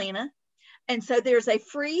is Atlanta. And so there's a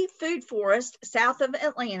free food forest south of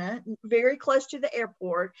Atlanta, very close to the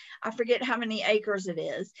airport. I forget how many acres it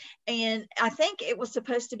is. And I think it was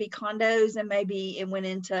supposed to be condos, and maybe it went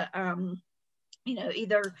into,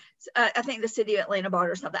 either, I think the city of Atlanta bought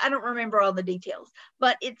or something. I don't remember all the details,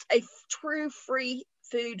 but it's a true free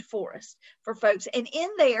food forest for folks. And in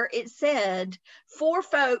there, it said for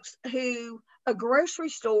folks who a grocery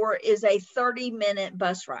store is a 30-minute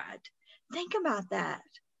bus ride. Think about that.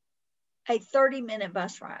 A 30-minute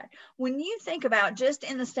bus ride. When you think about just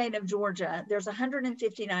in the state of Georgia, there's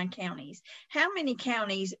 159 counties. How many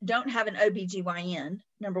counties don't have an OBGYN,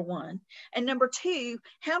 number one? And number two,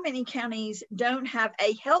 how many counties don't have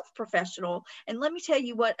a health professional? And let me tell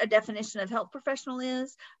you what a definition of health professional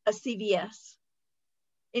is: a CVS,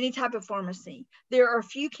 any type of pharmacy. There are a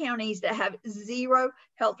few counties that have zero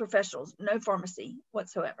health professionals, no pharmacy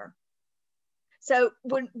whatsoever. So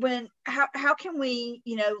how can we,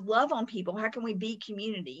 love on people? How can we be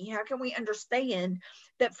community? How can we understand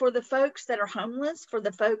that for the folks that are homeless, for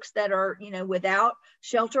the folks that are, without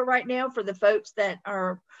shelter right now, for the folks that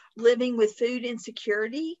are living with food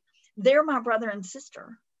insecurity, they're my brother and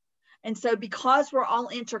sister. And so because we're all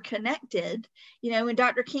interconnected, and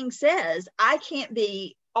Dr. King says, I can't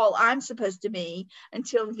be all I'm supposed to be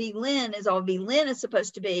until VLYNN is all VLYNN is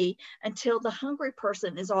supposed to be, until the hungry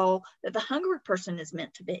person is all that the hungry person is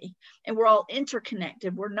meant to be. And we're all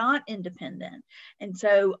interconnected. We're not independent. And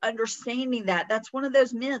so understanding that's one of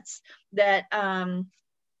those myths that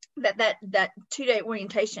that 2-day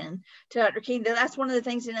orientation to Dr. King, that's one of the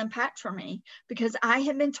things that impacts for me, because I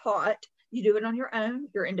have been taught you do it on your own.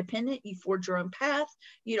 You're independent. You forge your own path.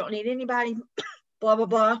 You don't need anybody. Blah, blah,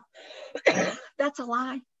 blah. That's a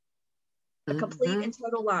lie. A complete and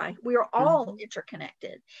total lie. We are all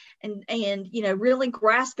interconnected, and really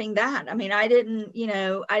grasping that. I mean, I didn't,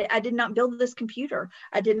 I did not build this computer.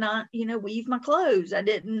 I did not, weave my clothes. I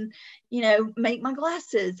didn't, make my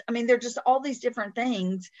glasses. I mean, they're just all these different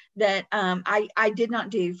things that I did not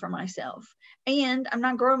do for myself. And I'm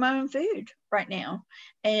not growing my own food right now.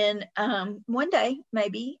 And one day,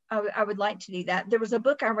 maybe I would like to do that. There was a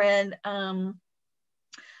book I read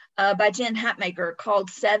by Jen Hatmaker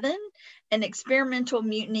called 7, An Experimental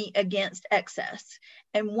Mutiny Against Excess.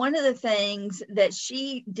 And one of the things that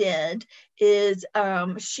she did is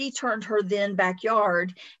she turned her then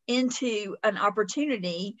backyard into an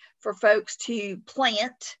opportunity for folks to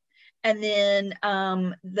plant. And then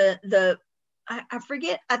I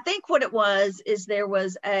forget, I think what it was is there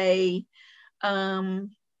was a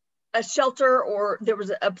shelter, or there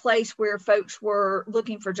was a place where folks were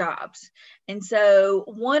looking for jobs. And so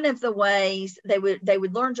one of the ways they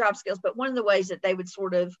would learn job skills, but one of the ways that they would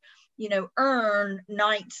sort of, earn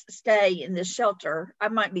nights stay in this shelter, I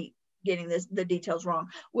might be getting the details wrong,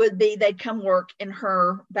 would be they'd come work in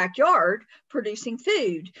her backyard producing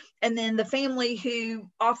food. And then the family who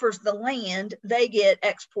offers the land, they get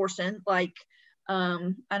X portion, like,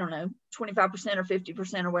 I don't know, 25% or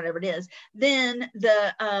 50% or whatever it is. Then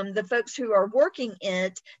the folks who are working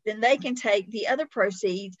it, then they can take the other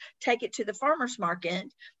proceeds, take it to the farmer's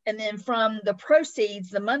market. And then from the proceeds,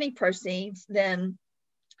 the money proceeds, then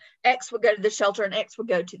X would go to the shelter and X would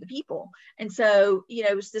go to the people. And so,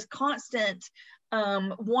 it was this constant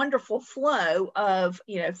wonderful flow of,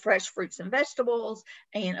 fresh fruits and vegetables,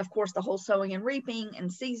 and of course the whole sowing and reaping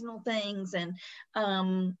and seasonal things. And,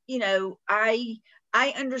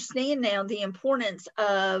 I understand now the importance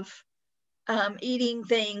of eating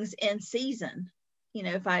things in season.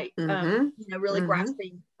 If I, really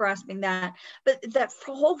grasping that, but that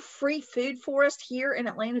whole free food forest here in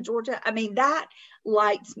Atlanta, Georgia, I mean, that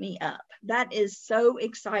lights me up. That is so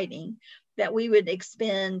exciting that we would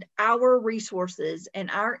expend our resources and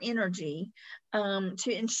our energy to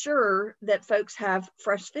ensure that folks have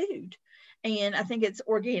fresh food. And I think it's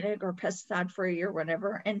organic or pesticide free or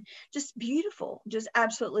whatever, and just beautiful, just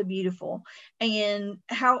absolutely beautiful. And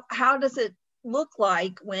how does it look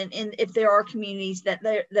like if there are communities that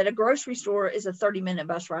a grocery store is a 30-minute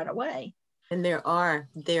bus ride away? And there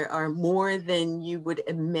are more than you would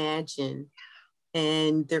imagine,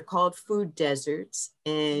 and they're called food deserts.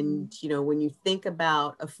 And when you think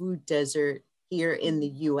about a food desert here in the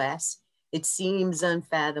US, it seems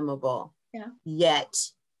unfathomable. Yeah. Yet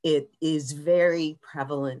it is very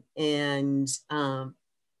prevalent. And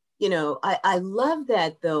I love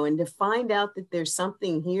that, though. And to find out that there's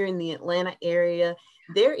something here in the Atlanta area,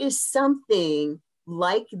 there is something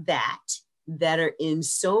like that are in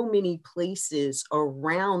so many places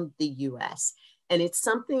around the US. And it's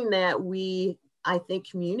something that I think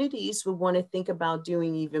communities would want to think about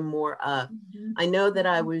doing even more of. I know that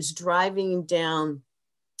I was driving down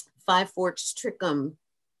Five Forks Trickham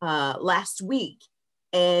last week,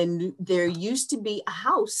 and there used to be a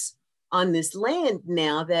house on this land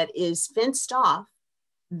now that is fenced off,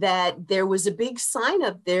 that there was a big sign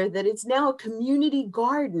up there that it's now a community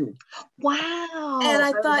garden. Wow. And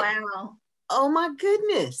I thought, wow. Oh my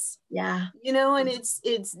goodness. Yeah. And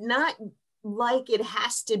it's not like it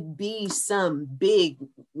has to be some big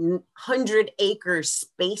 100-acre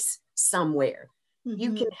space somewhere.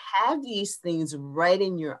 You can have these things right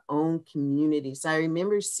in your own communities. I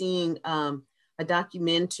remember seeing a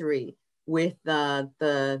documentary with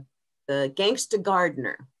the gangster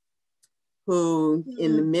gardener who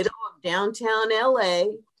in the middle of downtown LA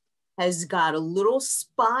has got a little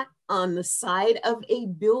spot on the side of a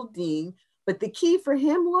building. But the key for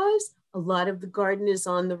him was a lot of the garden is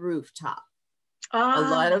on the rooftop. A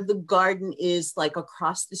lot of the garden is like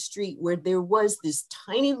across the street, where there was this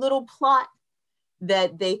tiny little plot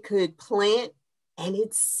that they could plant, and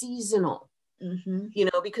it's seasonal.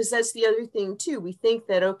 Because that's the other thing too. We think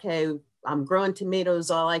that, okay, I'm growing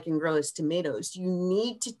tomatoes, all I can grow is tomatoes. You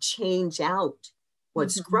need to change out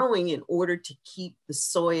what's growing in order to keep the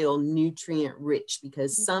soil nutrient rich,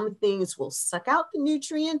 because some things will suck out the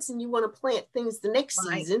nutrients, and you want to plant things the next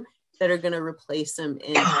season that are going to replace them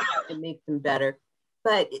and make them better.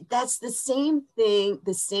 But that's the same thing,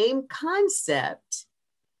 the same concept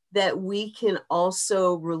that we can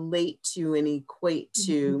also relate to and equate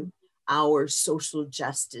to our social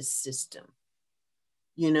justice system.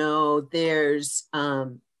 There's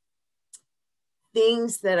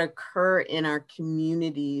things that occur in our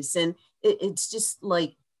communities, and it's just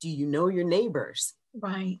like, do you know your neighbors?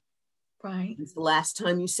 Right. It's the last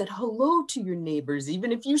time you said hello to your neighbors,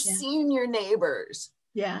 even if you've seen your neighbors.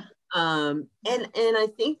 Yeah. And I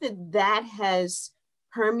think that has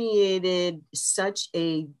permeated such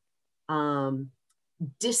a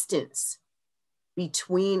distance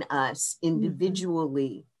between us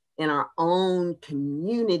individually in our own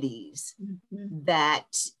communities that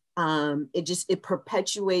it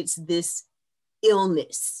perpetuates this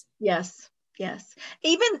illness. Yes.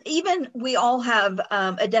 Even we all have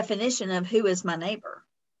a definition of who is my neighbor,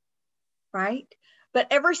 right? But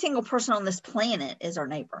every single person on this planet is our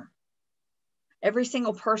neighbor. Every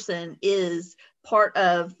single person is part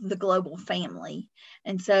of the global family.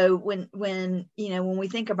 And so when we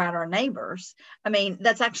think about our neighbors, I mean,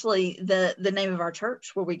 that's actually the name of our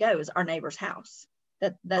church. Where we go is our neighbor's house.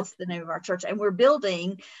 That's the name of our church. And we're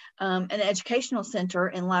building an educational center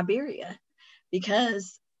in Liberia,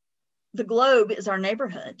 because the globe is our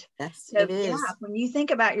neighborhood. Yes, so, it is. Yeah, when you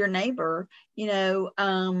think about your neighbor,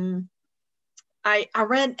 I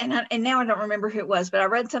read, and now I don't remember who it was, but I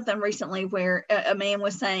read something recently where a man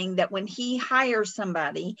was saying that when he hires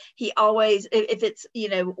somebody, he always, if it's,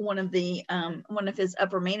 one of his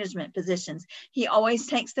upper management positions, he always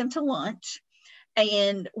takes them to lunch.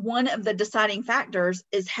 And one of the deciding factors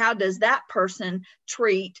is, how does that person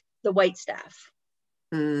treat the wait staff?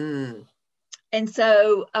 And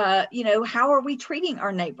so, you know, how are we treating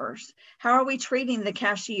our neighbors? How are we treating the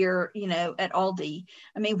cashier, you know, at Aldi?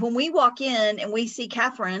 I mean, when we walk in and we see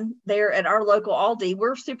Catherine there at our local Aldi,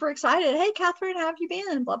 we're super excited. Hey, Catherine, how have you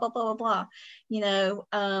been? Blah, blah, blah, blah, blah. You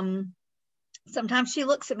know, sometimes she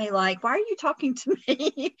looks at me like, why are you talking to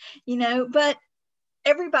me? You know, but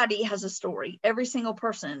everybody has a story. Every single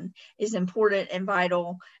person is important and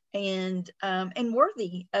vital and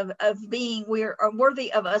worthy of being, we're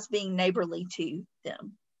worthy of us being neighborly to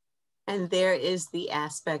them. And there is the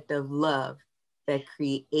aspect of love that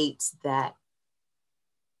creates that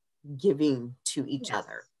giving to each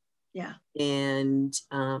other. Yeah. And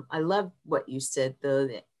I love what you said, though,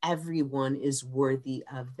 that everyone is worthy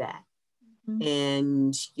of that. Mm-hmm.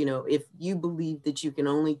 And, you know, if you believe that you can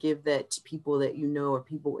only give that to people that you know or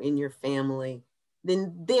people in your family,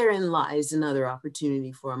 then therein lies another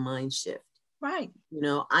opportunity for a mind shift. Right. You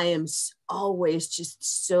know, I am always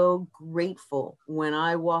just so grateful when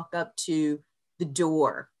I walk up to the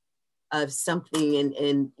door of something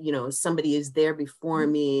and you know, somebody is there before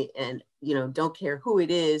me and, you know, don't care who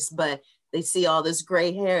it is, but they see all this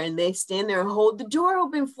gray hair and they stand there and hold the door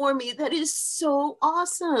open for me. That is so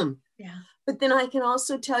awesome. Yeah. But then I can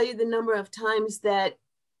also tell you the number of times that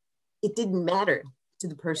it didn't matter to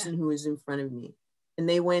the person who was in front of me. And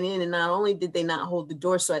they went in and not only did they not hold the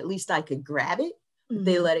door, so at least I could grab it, but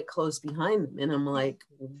they let it close behind them. And I'm like,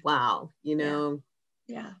 wow, you know?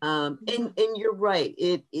 Yeah. And you're right.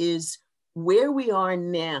 It is where we are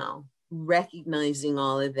now, recognizing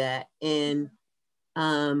all of that. And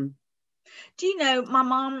do you know, my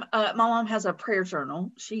mom has a prayer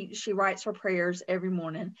journal. She writes her prayers every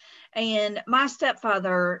morning. And my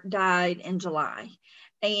stepfather died in July.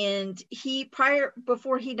 And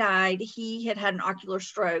before he died, he had an ocular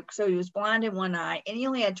stroke. So he was blind in one eye and he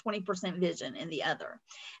only had 20% vision in the other.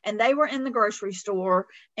 And they were in the grocery store.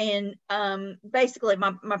 And basically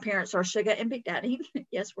my parents are Sugar and Big Daddy.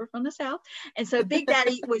 Yes, we're from the South. And so Big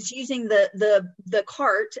Daddy was using the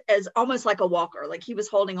cart as almost like a walker. Like he was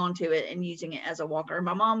holding on to it and using it as a walker.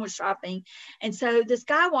 My mom was shopping. And so this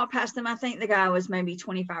guy walked past them. I think the guy was maybe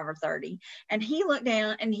 25 or 30. And he looked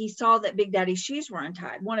down and he saw that Big Daddy's shoes were untied.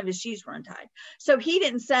 One of his shoes were untied. So he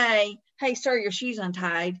didn't say, hey, sir, your shoe's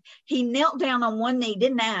untied. He knelt down on one knee,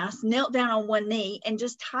 didn't ask, knelt down on one knee and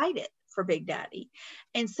just tied it for Big Daddy.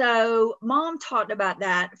 And so mom talked about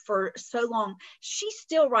that for so long. She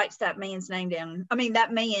still writes that man's name down. I mean,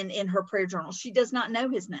 that man in her prayer journal. She does not know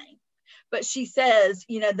his name, but she says,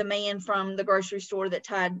 you know, the man from the grocery store that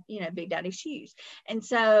tied, you know, Big Daddy's shoes. And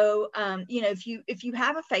so, you know, if you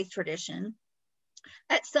have a faith tradition,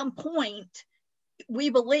 at some point,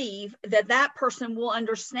 we believe that that person will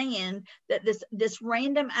understand that this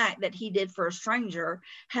random act that he did for a stranger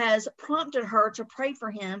has prompted her to pray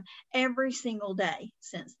for him every single day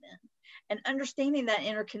since then. And understanding that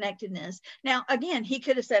interconnectedness. Now, again, he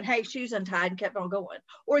could have said, hey, shoes untied and kept on going.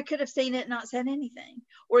 Or he could have seen it and not said anything.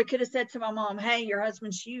 Or he could have said to my mom, hey, your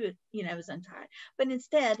husband's shoe, you know, is untied. But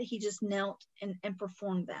instead, he just knelt and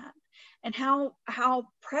performed that. And how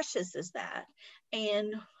precious is that?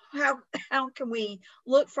 And how can we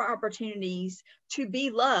look for opportunities to be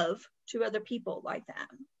love to other people like that?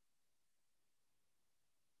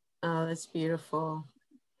 Oh, that's beautiful.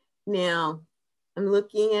 Now, I'm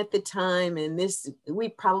looking at the time and we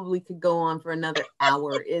probably could go on for another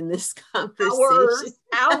hour in this conversation.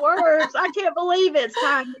 Hours. I can't believe it's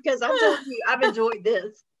time because I'm telling you, I've enjoyed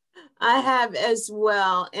this. I have as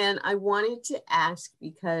well. And I wanted to ask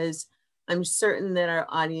because I'm certain that our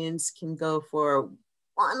audience can go for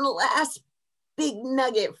one last big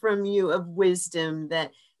nugget from you of wisdom,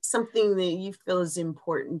 that something that you feel is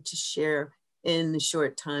important to share in the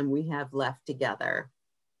short time we have left together.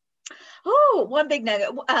 Oh, one big nugget.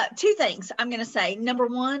 Two things I'm going to say. Number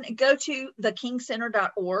one, go to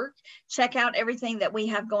thekingcenter.org. Check out everything that we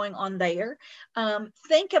have going on there.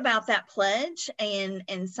 Think about that pledge and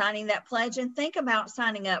signing that pledge, and think about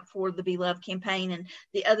signing up for the Be Love campaign and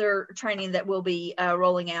the other training that we'll be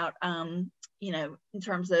rolling out, you know, in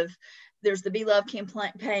terms of there's the Be Love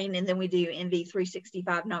campaign, and then we do NV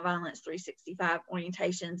 365, Nonviolence 365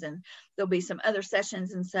 orientations, and there'll be some other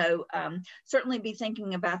sessions. And so certainly be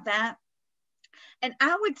thinking about that. And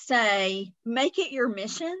I would say, make it your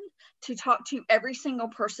mission to talk to every single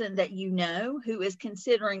person that you know who is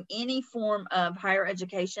considering any form of higher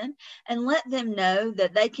education, and let them know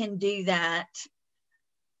that they can do that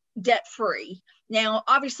debt-free. Now,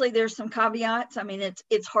 obviously, there's some caveats. I mean,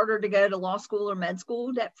 it's harder to go to law school or med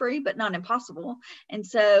school debt-free, but not impossible. And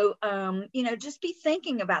so, you know, just be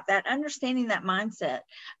thinking about that, understanding that mindset.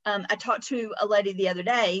 I talked to a lady the other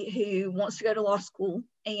day who wants to go to law school,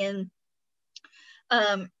 and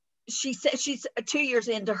she said she's 2 years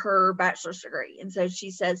into her bachelor's degree. And so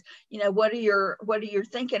she says, you know, what are you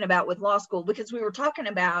thinking about with law school? Because we were talking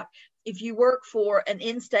about, if you work for an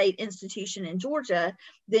in-state institution in Georgia,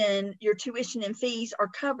 then your tuition and fees are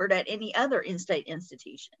covered at any other in-state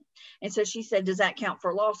institution. And so she said, does that count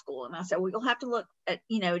for law school? And I said, well, you'll have to look at,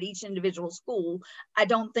 you know, at each individual school. I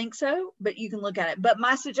don't think so, but you can look at it. But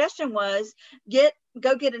my suggestion was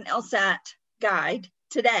go get an LSAT guide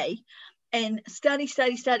today and study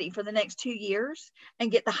for the next 2 years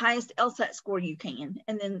and get the highest LSAT score you can,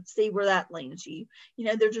 and then see where that lands you. You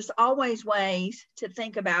know, there's just always ways to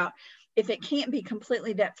think about, if it can't be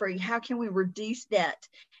completely debt-free, how can we reduce debt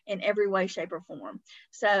in every way, shape, or form?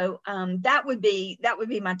 So that would be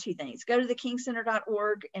my 2 things. Go to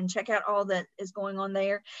thekingcenter.org and check out all that is going on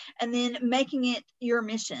there, and then making it your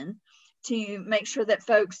mission to make sure that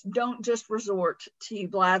folks don't just resort to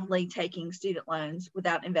blithely taking student loans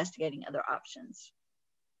without investigating other options.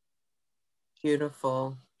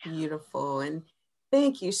 Beautiful, beautiful. And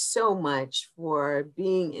thank you so much for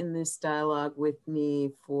being in this dialogue with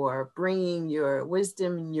me, for bringing your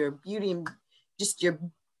wisdom and your beauty and just your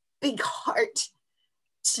big heart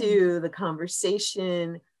to the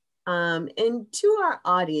conversation. And to our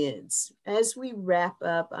audience, as we wrap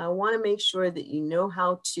up, I want to make sure that you know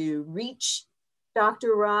how to reach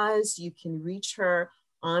Dr. Roz. You can reach her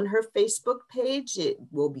on her Facebook page. It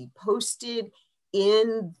will be posted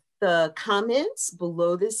in the comments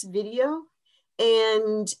below this video.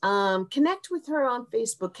 And connect with her on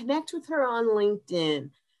Facebook, connect with her on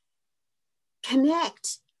LinkedIn.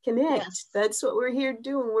 Connect. Yes. That's what we're here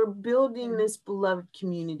doing. We're building this beloved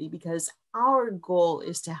community because our goal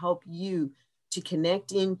is to help you to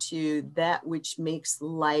connect into that which makes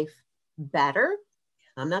life better.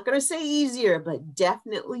 I'm not going to say easier, but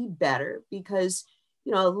definitely better, because,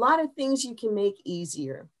 you know, a lot of things you can make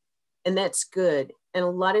easier, and that's good. And a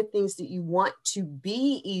lot of things that you want to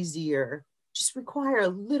be easier just require a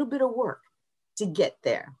little bit of work to get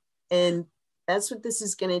there. And that's what this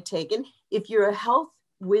is going to take. And if you're a health,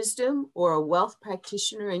 wisdom, or a wealth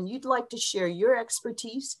practitioner and you'd like to share your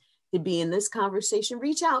expertise to be in this conversation,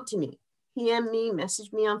 reach out to me. PM me,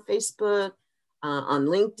 message me on Facebook, on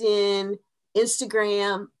LinkedIn,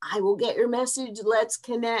 Instagram. I will get your message. Let's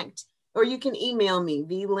connect. Or you can email me,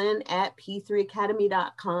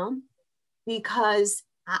 VLYNN@p3academy.com, because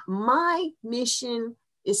my mission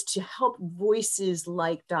is to help voices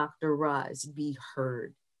like Dr. Roz be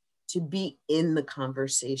heard, to be in the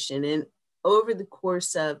conversation. And over the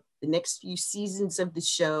course of the next few seasons of the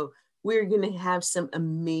show, we're going to have some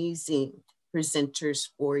amazing presenters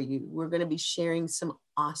for you. We're going to be sharing some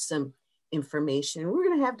awesome information. We're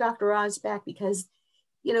going to have Dr. Roz back because,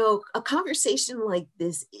 you know, a conversation like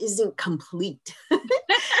this isn't complete.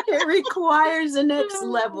 It requires a next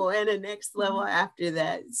level and a next level after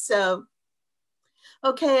that. So,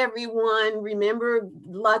 okay, everyone, remember,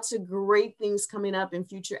 lots of great things coming up in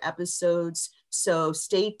future episodes. So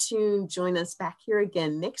stay tuned. Join us back here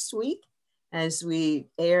again next week as we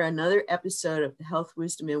air another episode of the Health,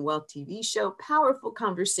 Wisdom, and Wealth TV show, Powerful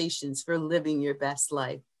Conversations for Living Your Best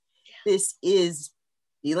Life. This is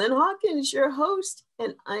VLYNN Hawkins, your host,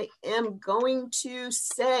 and I am going to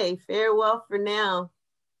say farewell for now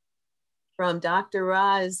from Dr.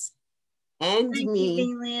 Roz and Thank me.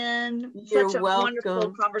 You, VLYNN. You're Such a welcome.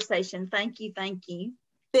 wonderful conversation. Thank you. Thank you.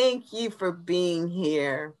 Thank you for being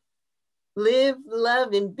here. Live,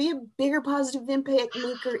 love, and be a bigger positive impact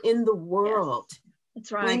maker in the world. Yes,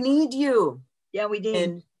 that's right. We need you. Yeah, we do.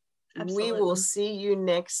 And Absolutely. we will see you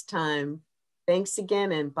next time. Thanks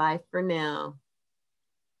again, and bye for now.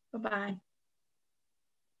 Bye-bye.